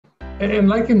And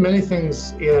like in many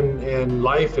things in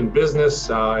life and business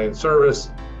and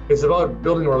service, it's about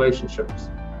building relationships.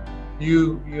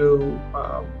 You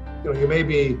may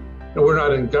be, we're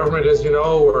not in government, as you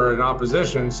know, we're in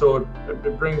opposition, so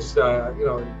it brings,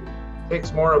 it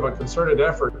takes more of a concerted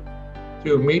effort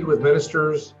to meet with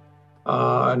ministers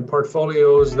and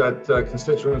portfolios that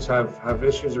constituents have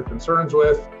issues or concerns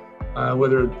with,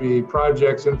 whether it be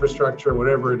projects, infrastructure,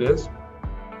 whatever it is.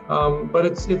 But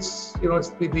it's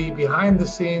the behind the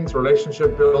scenes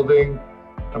relationship building,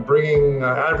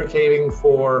 advocating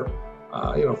for,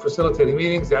 facilitating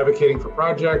meetings, advocating for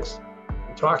projects,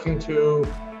 talking to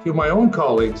my own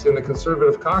colleagues in the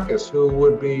Conservative caucus who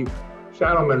would be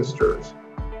shadow ministers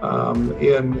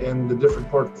in the different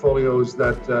portfolios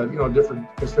that different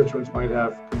constituents might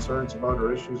have concerns about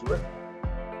or issues with.